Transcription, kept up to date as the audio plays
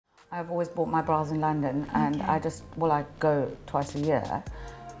I've always bought my bras in London, and I go twice a year.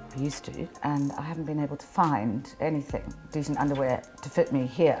 I used to, and I haven't been able to find anything, decent underwear to fit me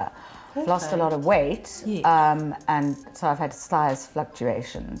here. I've lost a lot of weight, and so I've had size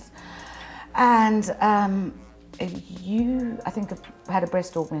fluctuations. And you, I think, have had a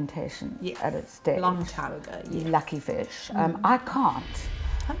breast augmentation at a stage. Long time ago, yes. Lucky fish. I can't.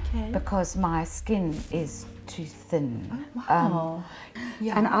 Okay. Because my skin is too thin. Oh, wow.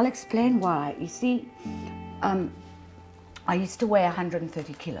 And I'll explain why. You see, I used to weigh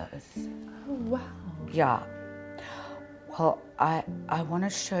 130 kilos. Oh, wow. Yeah. Well, I want to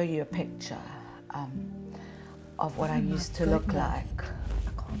show you a picture of what I used to look like.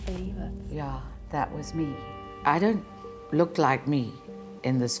 I can't believe it. Yeah, that was me. I don't look like me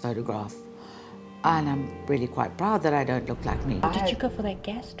in this photograph. And I'm really quite proud that I don't look like me. Did you go for that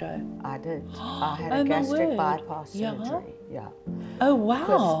gastro? I did. I had a gastric bypass surgery. Yeah. Oh,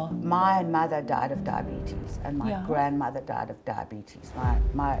 wow. Because my mother died of diabetes and my grandmother died of diabetes.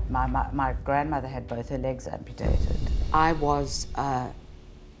 My grandmother had both her legs amputated. I was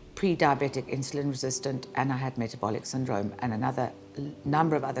pre-diabetic, insulin resistant, and I had metabolic syndrome and another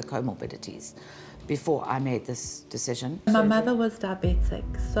number of other comorbidities before I made this decision. My mother was diabetic,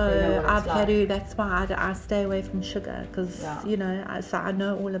 so I've had to, that's why I stay away from sugar, because, you know, so I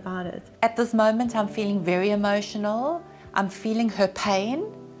know all about it. At this moment, I'm feeling very emotional. I'm feeling her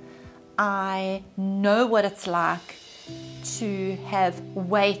pain. I know what it's like to have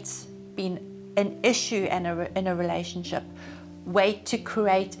weight being an issue in a relationship, weight to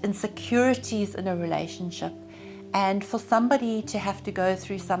create insecurities in a relationship. And for somebody to have to go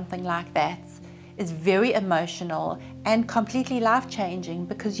through something like that is very emotional and completely life-changing,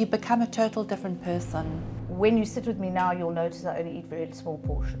 because you become a total different person. When you sit with me now, you'll notice I only eat very small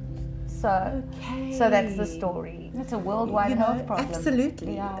portions. So that's the story. It's a worldwide health problem.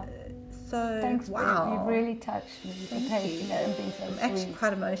 Absolutely. Yeah. So, thanks, wow. You've really touched me for taking it and being so sweet. I'm actually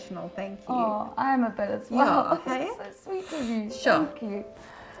quite emotional, thank you. Oh, I am a bit as well. Yeah, okay. That's so sweet of you. Sure. Thank you.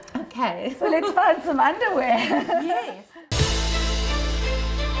 Okay. So let's find some underwear. Yes.